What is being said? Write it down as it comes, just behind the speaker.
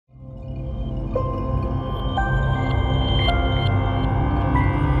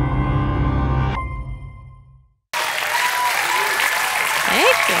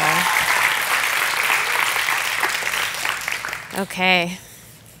Okay.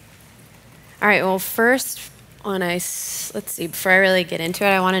 All right, well, first, let's see, before I really get into it,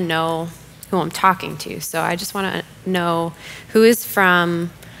 I want to know who I'm talking to. So I just want to know who is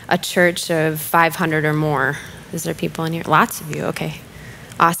from a church of 500 or more. Is there people in here? Lots of you, okay.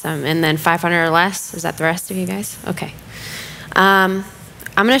 Awesome. And then 500 or less? Is that the rest of you guys? Okay. I'm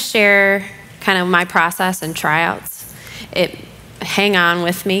going to share kind of my process and tryouts. Hang on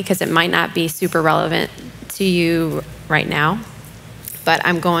with me because it might not be super relevant to you right now, but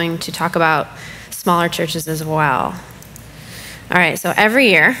I'm going to talk about smaller churches as well. All right, so every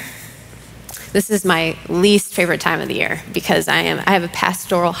year, this is my least favorite time of the year because I have a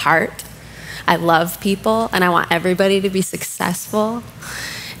pastoral heart. I love people and I want everybody to be successful.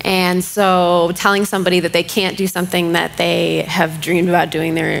 And so telling somebody that they can't do something that they have dreamed about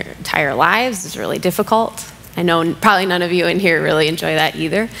doing their entire lives is really difficult. I know probably none of you in here really enjoy that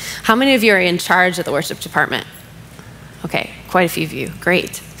either. How many of you are in charge of the worship department? Okay, quite a few of you.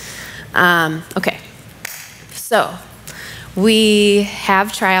 Great. Okay, so we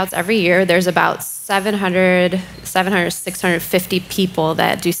have tryouts every year. There's about 650 people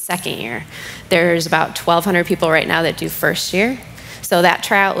that do second year. There's about 1,200 people right now that do first year. So that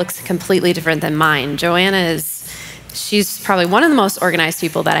tryout looks completely different than mine. Joanna she's probably one of the most organized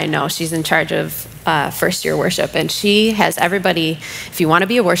people that I know. She's in charge of first year worship, and she has everybody, if you want to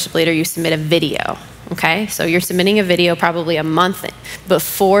be a worship leader, you submit a video, okay? So you're submitting a video probably a month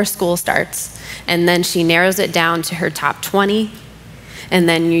before school starts, and then she narrows it down to her top 20, and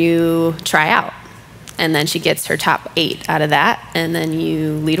then you try out. And then she gets her top 8 out of that, and then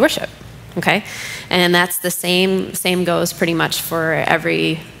you lead worship, okay? And that's the same goes pretty much for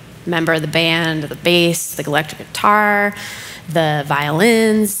every member of the band, the bass, the electric guitar, the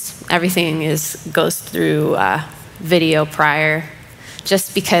violins, everything goes through video prior.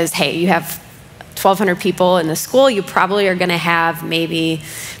 Just because, hey, you have 1,200 people in the school, you probably are gonna have maybe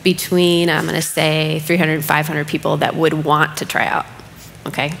between, I'm gonna say 300 and 500 people that would want to try out,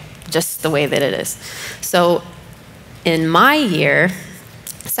 okay? Just the way that it is. So in my year,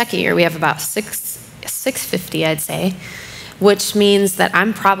 second year, we have about 650, I'd say, which means that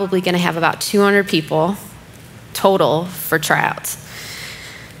I'm probably going to have about 200 people total for tryouts.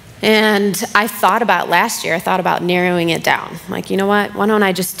 And I thought about last year, I thought about narrowing it down. Like, you know what? Why don't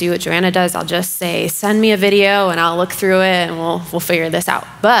I just do what Joanna does? I'll just say, send me a video and I'll look through it and we'll figure this out.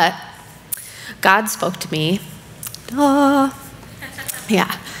 But God spoke to me.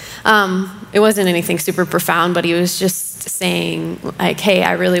 Yeah. It wasn't anything super profound, but he was just saying, like, hey,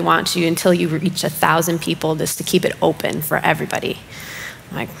 I really want you until you reach 1,000 people just to keep it open for everybody.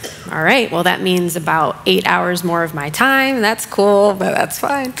 I'm like, all right, well, that means about 8 hours more of my time. That's cool, but that's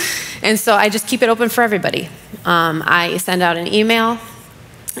fine. And so I just keep it open for everybody. I send out an email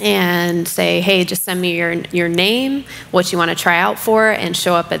and say, hey, just send me your name, what you want to try out for, and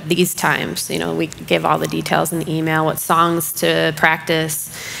show up at these times. You know, we give all the details in the email, what songs to practice.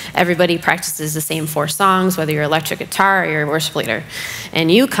 Everybody practices the same 4 songs, whether you're electric guitar or you're a worship leader.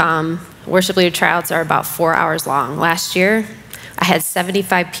 And you come, worship leader tryouts are about 4 hours long. Last year, I had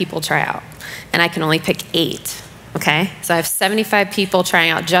 75 people try out, and I can only pick 8, okay? So I have 75 people trying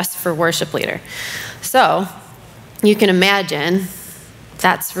out just for worship leader. So you can imagine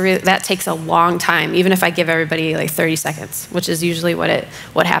that takes a long time, even if I give everybody like 30 seconds, which is usually what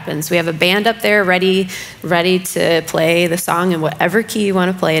happens. We have a band up there ready to play the song in whatever key you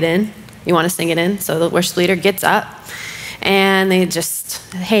want to play it in, you want to sing it in. So the worship leader gets up and they just,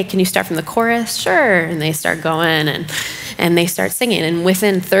 hey, can you start from the chorus? Sure. And they start going and they start singing. And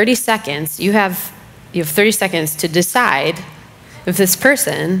within 30 seconds, you have 30 seconds to decide if this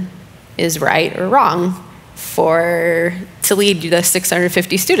person is right or wrong to lead the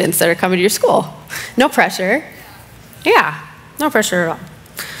 650 students that are coming to your school. No pressure. Yeah, no pressure at all.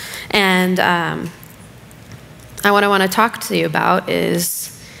 And what I want to talk to you about is,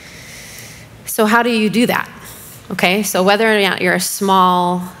 so how do you do that? Okay, so whether or not you're a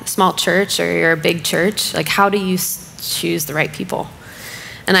small church or you're a big church, like how do you choose the right people?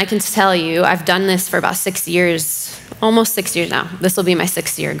 And I can tell you, I've done this for about 6 years, almost 6 years now. This will be my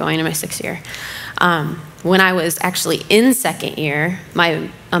 6th year, going to my 6th year. When I was actually in second year,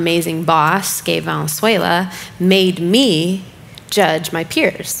 my amazing boss, Gabe Valenzuela, made me judge my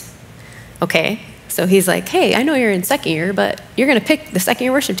peers. Okay, so he's like, hey, I know you're in second year, but you're going to pick the second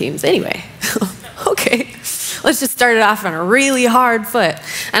year worship teams anyway. Okay, let's just start it off on a really hard foot.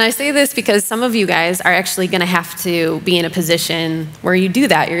 And I say this because some of you guys are actually going to have to be in a position where you do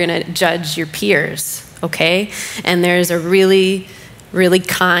that. You're going to judge your peers, okay? And there's a really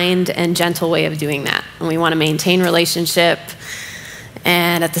kind and gentle way of doing that. And we want to maintain relationship,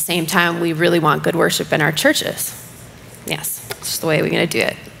 and at the same time, we really want good worship in our churches. Yes, it's just the way we're going to do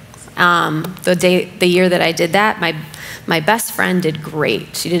it. The year that I did that, my best friend did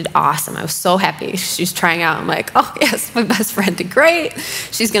great. She did awesome. I was so happy. She's trying out. I'm like, oh, yes, my best friend did great.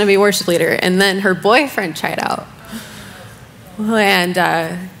 She's going to be worship leader. And then her boyfriend tried out.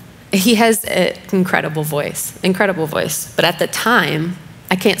 And he has an incredible voice. But at the time,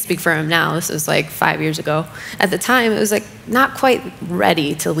 I can't speak for him now. This was like 5 years ago. At the time, it was like not quite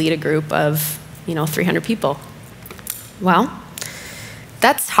ready to lead a group of, 300 people. Well,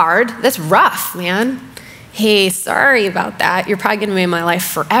 that's hard. That's rough, man. Hey, sorry about that. You're probably going to be in my life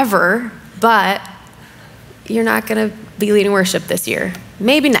forever, but you're not going to be leading worship this year.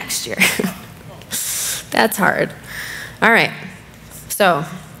 Maybe next year. That's hard. All right. So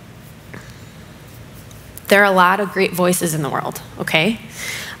there are a lot of great voices in the world, okay?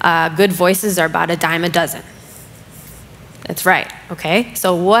 Good voices are about a dime a dozen. That's right, okay?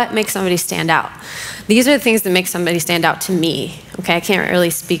 So what makes somebody stand out? These are the things that make somebody stand out to me, okay? I can't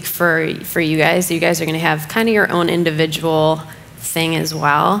really speak for you guys. You guys are going to have kind of your own individual thing as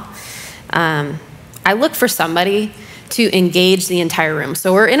well. I look for somebody to engage the entire room.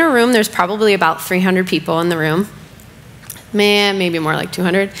 So we're in a room, there's probably about 300 people in the room. Man, maybe more like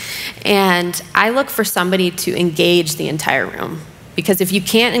 200. And I look for somebody to engage the entire room. Because if you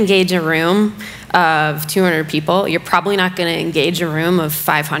can't engage a room of 200 people, you're probably not going to engage a room of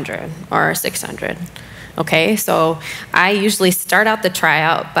 500 or 600. Okay, so I usually start out the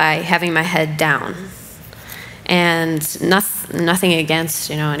tryout by having my head down. And nothing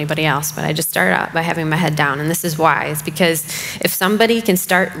against anybody else, but I just start out by having my head down. And this is why. It's because if somebody can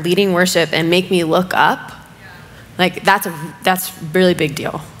start leading worship and make me look up, like that's a really big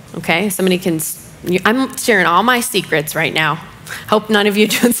deal. Okay, somebody can. I'm sharing all my secrets right now. Hope none of you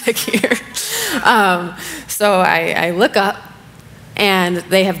do insecure. So I look up, and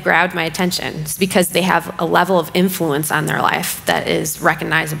they have grabbed my attention. It's because they have a level of influence on their life that is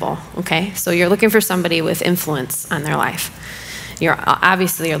recognizable, okay? So you're looking for somebody with influence on their life. You're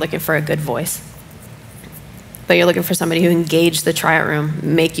looking for a good voice. But you're looking for somebody who engaged the tryout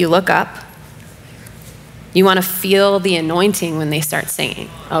room, make you look up. You want to feel the anointing when they start singing,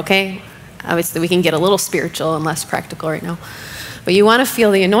 okay? Obviously, we can get a little spiritual and less practical right now. But you want to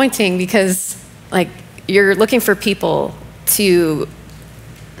feel the anointing because, you're looking for people to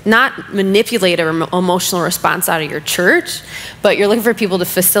not manipulate an emotional response out of your church, but you're looking for people to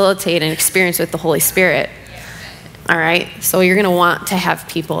facilitate an experience with the Holy Spirit. All right? So you're going to want to have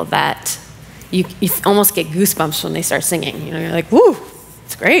people that you almost get goosebumps when they start singing. You're like, woo,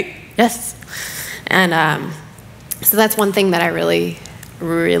 it's great. Yes. And so that's one thing that I really,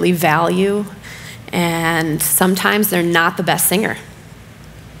 really value. And sometimes they're not the best singer.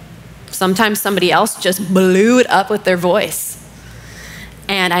 Sometimes somebody else just blew it up with their voice.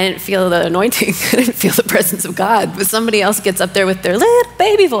 And I didn't feel the anointing. I didn't feel the presence of God. But somebody else gets up there with their little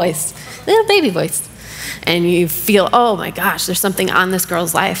baby voice. And you feel, oh my gosh, there's something on this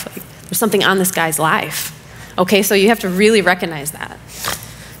girl's life. There's something on this guy's life. Okay, so you have to really recognize that.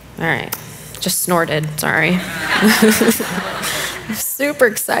 All right, just snorted, sorry. I'm super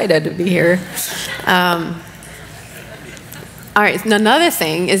excited to be here. All right, another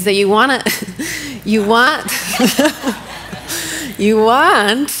thing is that you want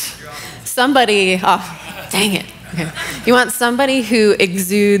somebody, oh, dang it. Okay. You want somebody who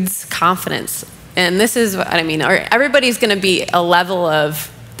exudes confidence. And this is what I mean. Everybody's going to be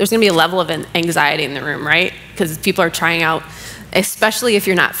there's going to be a level of anxiety in the room, right? Because people are trying out, especially if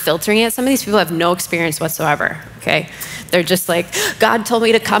you're not filtering it. Some of these people have no experience whatsoever, okay? They're just like, God told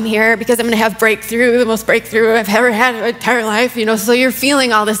me to come here because I'm going to have breakthrough, the most breakthrough I've ever had in my entire life, so you're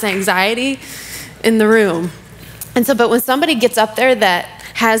feeling all this anxiety in the room. And so, but when somebody gets up there that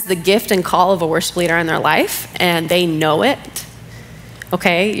has the gift and call of a worship leader in their life and they know it,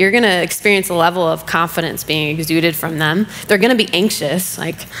 okay, you're going to experience a level of confidence being exuded from them. They're going to be anxious.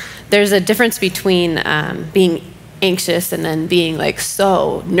 There's a difference between being anxious and then being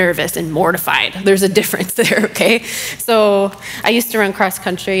so nervous and mortified. There's a difference there, okay? So I used to run cross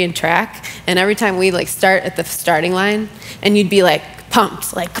country and track, and every time we start at the starting line, and you'd be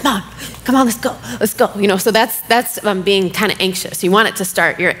pumped, come on, let's go. So that's being kind of anxious. You want it to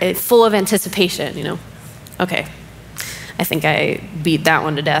start. You're full of anticipation, Okay, I think I beat that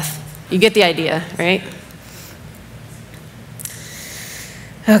one to death. You get the idea, right?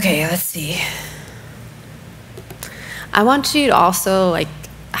 Okay, let's see. I want you to also,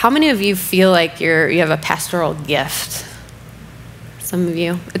 how many of you feel like you have a pastoral gift? Some of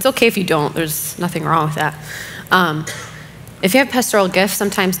you. It's okay if you don't. There's nothing wrong with that. If you have pastoral gifts,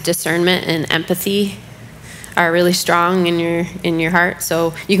 sometimes discernment and empathy are really strong in your heart.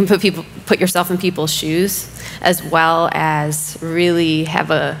 So you can put yourself in people's shoes, as well as really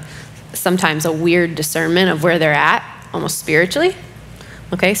have sometimes a weird discernment of where they're at, almost spiritually.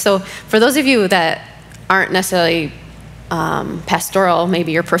 Okay, so for those of you that aren't necessarily pastoral,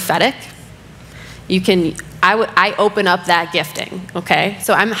 maybe you're prophetic, I open up that gifting, okay?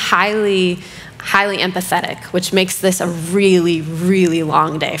 So I'm highly empathetic, which makes this a really, really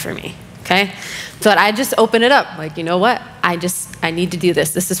long day for me, okay? So I just open it up, like, you know what? I need to do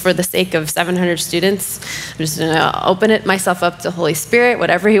this. This is for the sake of 700 students. I'm just gonna open it myself up to Holy Spirit,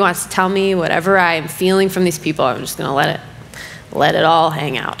 whatever he wants to tell me, whatever I'm feeling from these people, I'm just gonna let it all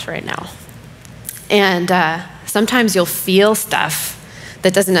hang out right now. And sometimes you'll feel stuff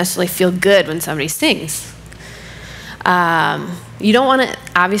that doesn't necessarily feel good when somebody sings. You don't want to,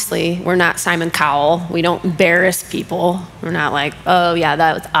 obviously, we're not Simon Cowell. We don't embarrass people. We're not like, oh yeah,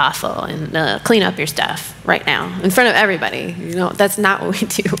 that was awful, and clean up your stuff right now in front of everybody. You know, that's not what we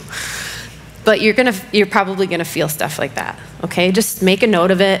do. But you're probably gonna feel stuff like that, okay? Just make a note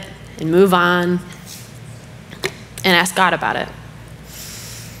of it and move on and ask God about it.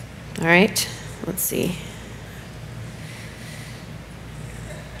 All right, let's see.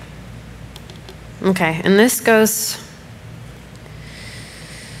 Okay, and this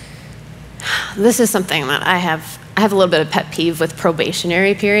is something that I have a little bit of pet peeve with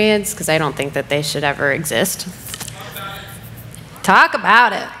probationary periods, because I don't think that they should ever exist. Talk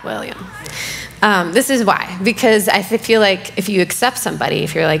about it, William. This is why, because I feel like if you accept somebody,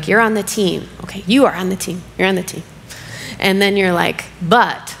 if you're like, you're on the team, okay, you are on the team, you're on the team. And then you're like,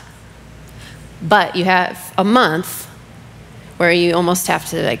 but you have a month where you almost have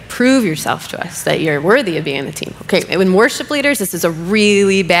to like prove yourself to us that you're worthy of being on the team. Okay, when worship leaders, this is a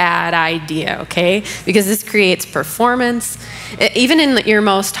really bad idea, okay? Because this creates performance. Even in your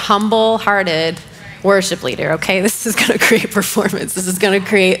most humble-hearted worship leader, okay? This is gonna create performance. This is gonna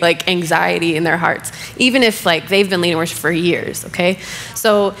create like anxiety in their hearts, even if like they've been leading worship for years, okay?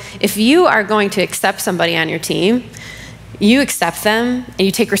 So if you are going to accept somebody on your team, you accept them and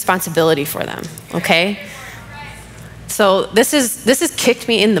you take responsibility for them, okay? So this has kicked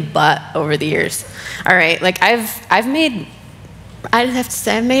me in the butt over the years. All right, like I'd have to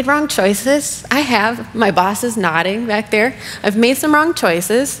say I've made wrong choices. I have. My boss is nodding back there. I've made some wrong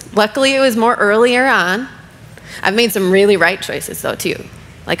choices. Luckily, it was more earlier on. I've made some really right choices though too,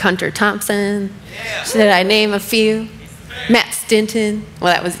 like Hunter Thompson. Should I name a few? Matt Stinton.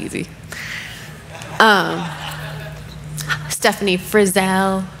 Well, that was easy. Stephanie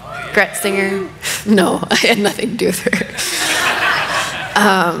Frizzell, Gretzinger. No, I had nothing to do with her.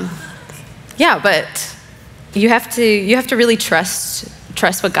 Yeah, but you have to really trust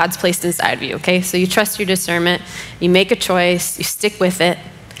what God's placed inside of you, okay? So you trust your discernment, you make a choice, you stick with it,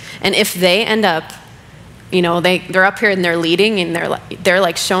 and if they end up, you know, they're up here and they're leading and they're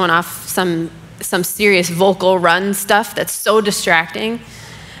like showing off some serious vocal run stuff that's so distracting,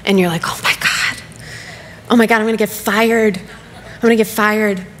 and you're like, oh my God, I'm gonna get fired.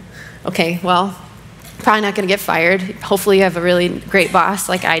 Okay, well, probably not gonna get fired. Hopefully you have a really great boss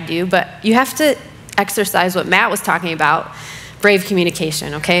like I do, but you have to exercise what Matt was talking about, brave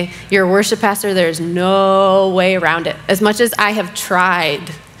communication, okay? You're a worship pastor, there's no way around it. As much as I have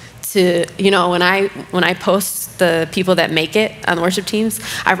tried to, you know, when I post the people that make it on the worship teams,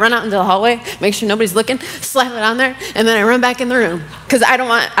 I run out into the hallway, make sure nobody's looking, slap it on there, and then I run back in the room. Because I don't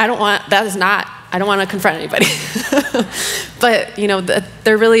want to confront anybody. But, you know,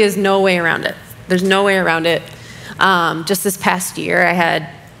 there really is no way around it. There's no way around it. Just this past year, I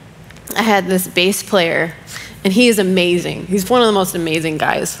had this bass player, and he is amazing. He's one of the most amazing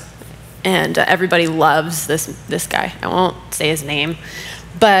guys. And everybody loves this guy. I won't say his name.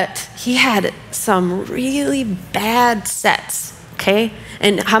 But he had some really bad sets, okay?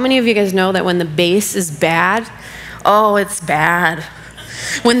 And how many of you guys know that when the bass is bad, oh, it's bad.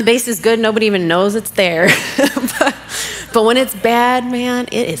 When the bass is good, nobody even knows it's there. but when it's bad, man,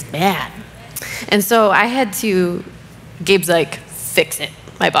 it is bad. And so I had to, Gabe's like, fix it.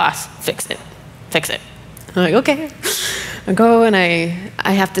 My boss, fix it. I'm like, okay. I go and I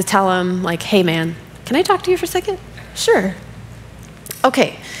have to tell him, like, hey, man, can I talk to you for a second? Sure.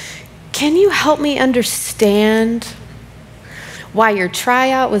 Okay, can you help me understand why your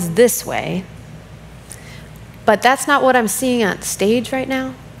tryout was this way, but that's not what I'm seeing on stage right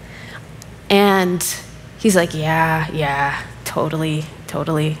now? And he's like, yeah, totally.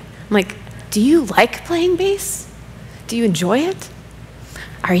 I'm like, do you like playing bass? Do you enjoy it?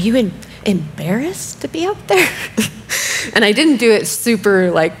 Are you embarrassed to be out there? And I didn't do it super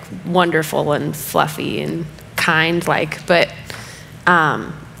like wonderful and fluffy and kind, like, but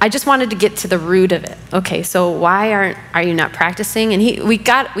I just wanted to get to the root of it. okay, so why are you not practicing? And we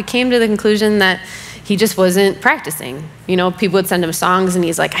came to the conclusion that he just wasn't practicing. You know, people would send him songs and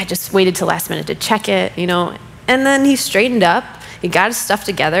he's like, I just waited till last minute to check it, you know. And then he straightened up, he got his stuff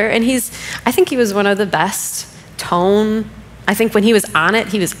together, and I think he was one of the best tone. I think when he was on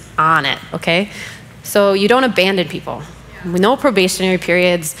it, okay? So you don't abandon people. No probationary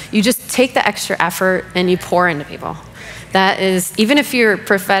periods. You just take the extra effort and you pour into people. That is, even if you're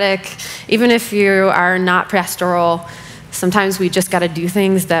prophetic, even if you are not pastoral, sometimes we just got to do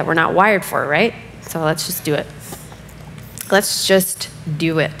things that we're not wired for, right? So let's just do it. Let's just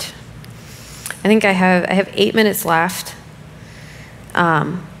do it. I think I have 8 minutes left.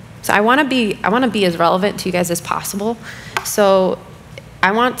 So I want to be as relevant to you guys as possible. So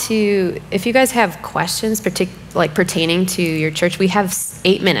I want to, if you guys have questions pertaining to your church, we have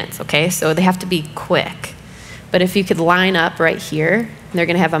 8 minutes, okay? So they have to be quick. But if you could line up right here, they're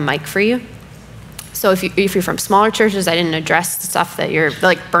going to have a mic for you. So if you're from smaller churches, I didn't address the stuff that you're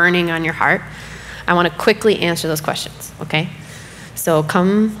like burning on your heart. I want to quickly answer those questions, okay? So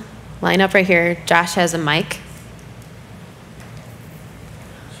come line up right here. Josh has a mic.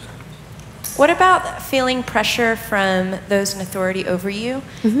 What about feeling pressure from those in authority over you?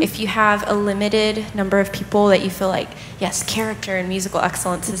 Mm-hmm. If you have a limited number of people that you feel like, yes, character and musical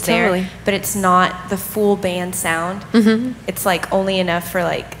excellence is there, but it's not the full band sound. Mm-hmm. It's like only enough for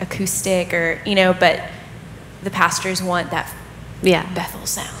like acoustic or, you know, but the pastors want that Bethel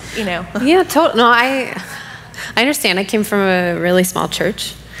sound, you know? Yeah, totally. No, I understand. I came from a really small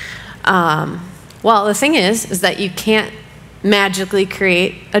church. Well, the thing is that you can't magically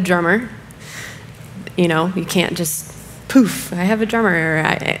create a drummer. You know, you can't just, poof, I have a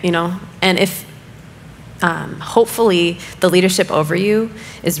drummer, you know. And if, hopefully, the leadership over you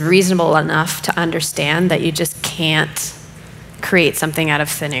is reasonable enough to understand that you just can't create something out of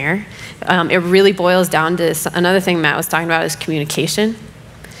thin air. It really boils down to another thing Matt was talking about is communication.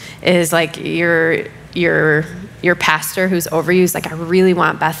 Is like your pastor who's over you is like, I really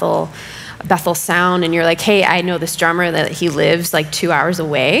want Bethel sound, and you're like, hey, I know this drummer that he lives like 2 hours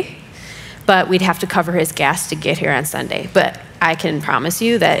away, but we'd have to cover his gas to get here on Sunday. But I can promise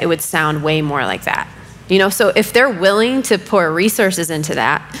you that it would sound way more like that. You know, so if they're willing to pour resources into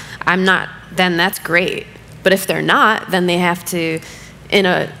that, then that's great. But if they're not, then they have to, in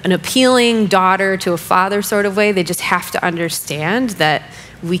an appealing daughter to a father sort of way, they just have to understand that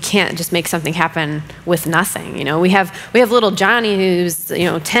we can't just make something happen with nothing. You know, we have little Johnny who's,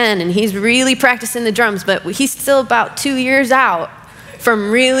 10, and he's really practicing the drums, but he's still about 2 years out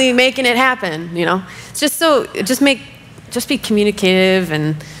from really making it happen, you know. It's just be communicative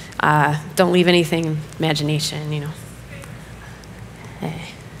and don't leave anything imagination, you know. Hey.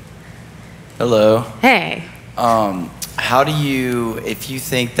 Hello. Hey. How do you, if you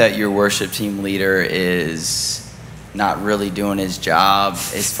think that your worship team leader is not really doing his job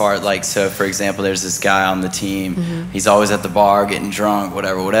as far like, so for example, there's this guy on the team, mm-hmm. he's always at the bar getting drunk,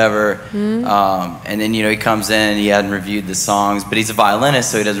 whatever, mm-hmm. And then, he comes in, he hadn't reviewed the songs, but he's a violinist,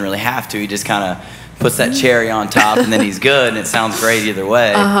 so he doesn't really have to. He just kind of puts that cherry on top, and then he's good, and it sounds great either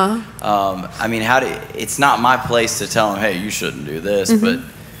way. Uh-huh. I mean, it's not my place to tell him, hey, you shouldn't do this, mm-hmm. but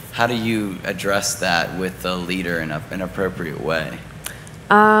how do you address that with the leader in an appropriate way?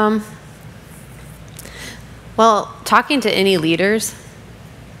 Well, talking to any leaders,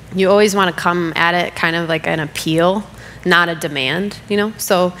 you always want to come at it kind of like an appeal, not a demand,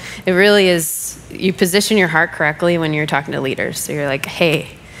 So it really is, you position your heart correctly when you're talking to leaders. So you're like, hey,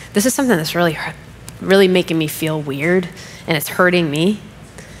 this is something that's really making me feel weird, and it's hurting me.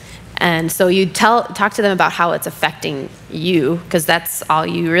 And so you talk to them about how it's affecting you, because that's all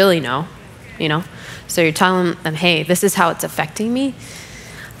you really know, So you're telling them, hey, this is how it's affecting me.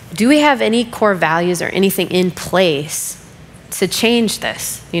 Do we have any core values or anything in place to change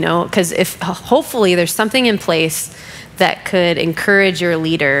this? Because if hopefully there's something in place that could encourage your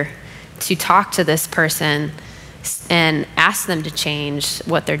leader to talk to this person and ask them to change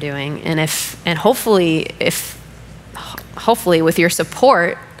what they're doing. And hopefully with your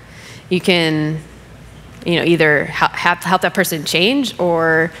support, you can, either help that person change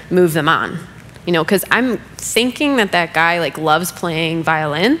or move them on. Because I'm thinking that guy loves playing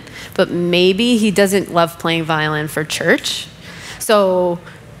violin, but maybe he doesn't love playing violin for church. So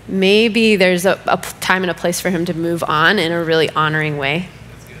maybe there's a time and a place for him to move on in a really honoring way.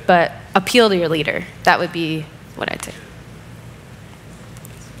 But appeal to your leader. That would be what I'd say.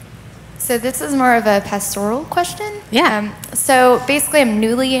 So this is more of a pastoral question. Yeah. So basically I'm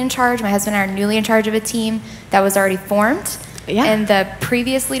newly in charge. My husband and I are newly in charge of a team that was already formed. Yeah. And the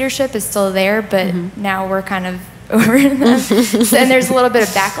previous leadership is still there, but mm-hmm. now we're kind of over them. So, and there's a little bit of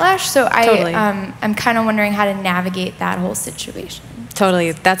backlash. So Totally. I'm kind of wondering how to navigate that whole situation.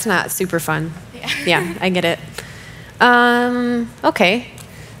 Totally. That's not super fun. Yeah, I get it. Okay.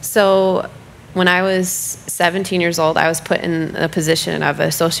 So when I was 17 years old, I was put in a position of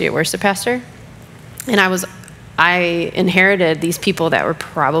associate worship pastor. And I inherited these people that were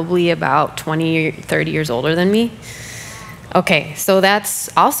probably about 20 or 30 years older than me. Okay, so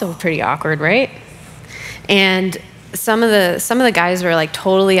that's also pretty awkward, right? And some of the guys were like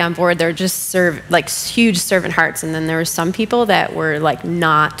totally on board. They're just huge servant hearts. And then there were some people that were like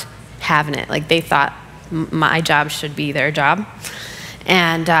not having it. Like they thought my job should be their job.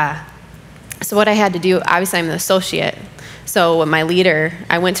 And so what I had to do, obviously I'm the associate. So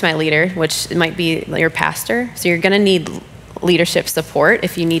I went to my leader, which might be your pastor. So you're going to need leadership support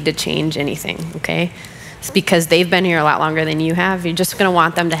if you need to change anything, okay? It's because they've been here a lot longer than you have. You're just going to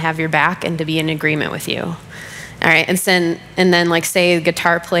want them to have your back and to be in agreement with you. All right, and then like say the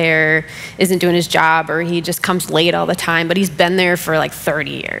guitar player isn't doing his job or he just comes late all the time, but he's been there for like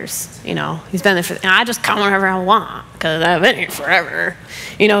 30 years, you know. He's been there and I just come whenever I want because I've been here forever,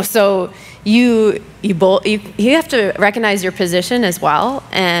 you know. So you have to recognize your position as well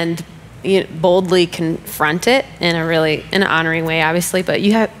and boldly confront it in an honoring way, obviously, but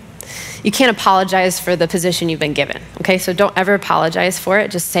you can't apologize for the position you've been given, okay? So don't ever apologize for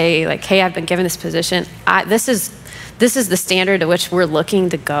it. Just say like, hey, I've been given this position. This is the standard to which we're looking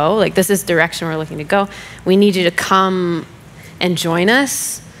to go. Like this is the direction we're looking to go. We need you to come and join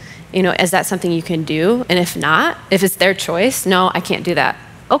us. You know, is that something you can do? And if not, if it's their choice, no, I can't do that.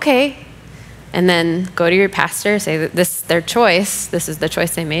 Okay. And then go to your pastor, say that this is their choice. This is the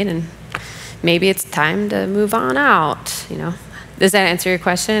choice they made, and maybe it's time to move on out, you know. Does that answer your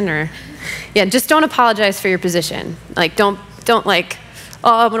question? Or, yeah, just don't apologize for your position. Like, don't like,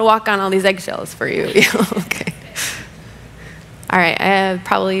 oh, I'm gonna walk on all these eggshells for you. You know? Okay. All right, I have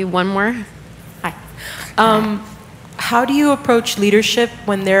probably one more. Hi. How do you approach leadership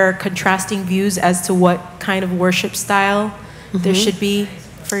when there are contrasting views as to what kind of worship style there should be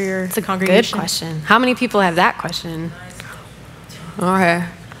for your congregation? Good question. How many people have that question? Okay.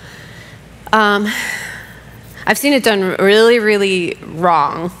 I've seen it done really, really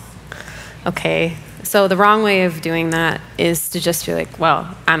wrong. Okay, so the wrong way of doing that is to just be like,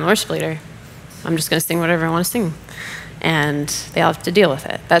 well, I'm a worship leader. I'm just gonna sing whatever I wanna sing. And they all have to deal with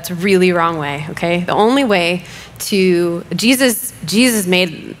it. That's a really wrong way, okay? The only way Jesus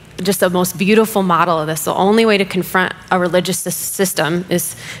made just the most beautiful model of this. The only way to confront a religious system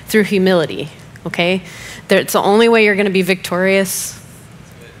is through humility, okay? It's the only way you're gonna be victorious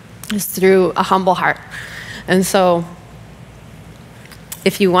is through a humble heart. And so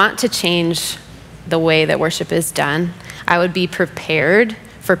if you want to change the way that worship is done, I would be prepared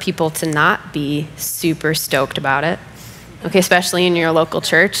for people to not be super stoked about it. Okay, especially in your local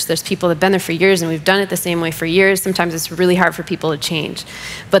church. There's people that have been there for years and we've done it the same way for years. Sometimes it's really hard for people to change.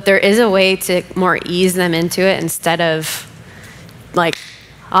 But there is a way to more ease them into it instead of like,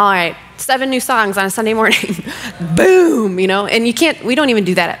 all right, 7 new songs on a Sunday morning. Boom, you know? And we don't even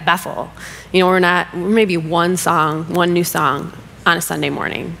do that at Bethel. You know, we're maybe one new song on a Sunday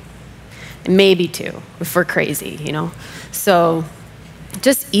morning. Maybe 2, if we're crazy, you know? So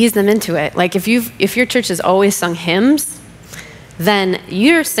just ease them into it. Like if your church has always sung hymns, then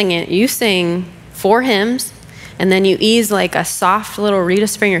you sing 4 hymns, and then you ease like a soft little Rita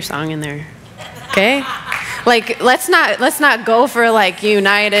Springer song in there, okay? Like let's not go for like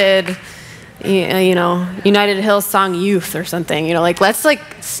United Hillsong Youth or something, you know, like let's like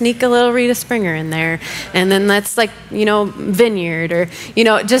sneak a little Rita Springer in there, and then let's like, you know, Vineyard, or, you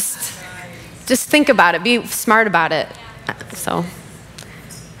know, just think about it, be smart about it. So,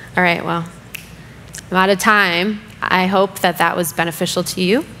 all right, well, I'm out of time. I hope that was beneficial to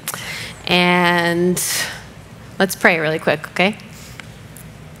you, and let's pray really quick, okay?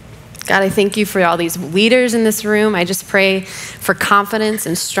 God, I thank you for all these leaders in this room. I just pray for confidence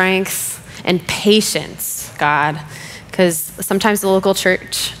and strength and patience, God, because sometimes the local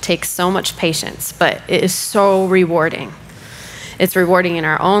church takes so much patience, but it is so rewarding. It's rewarding in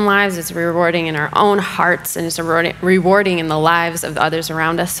our own lives, it's rewarding in our own hearts, and it's rewarding in the lives of the others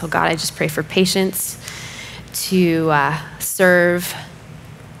around us. So God, I just pray for patience to serve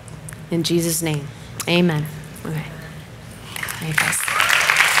in Jesus' name. Amen. Okay. All right, guys.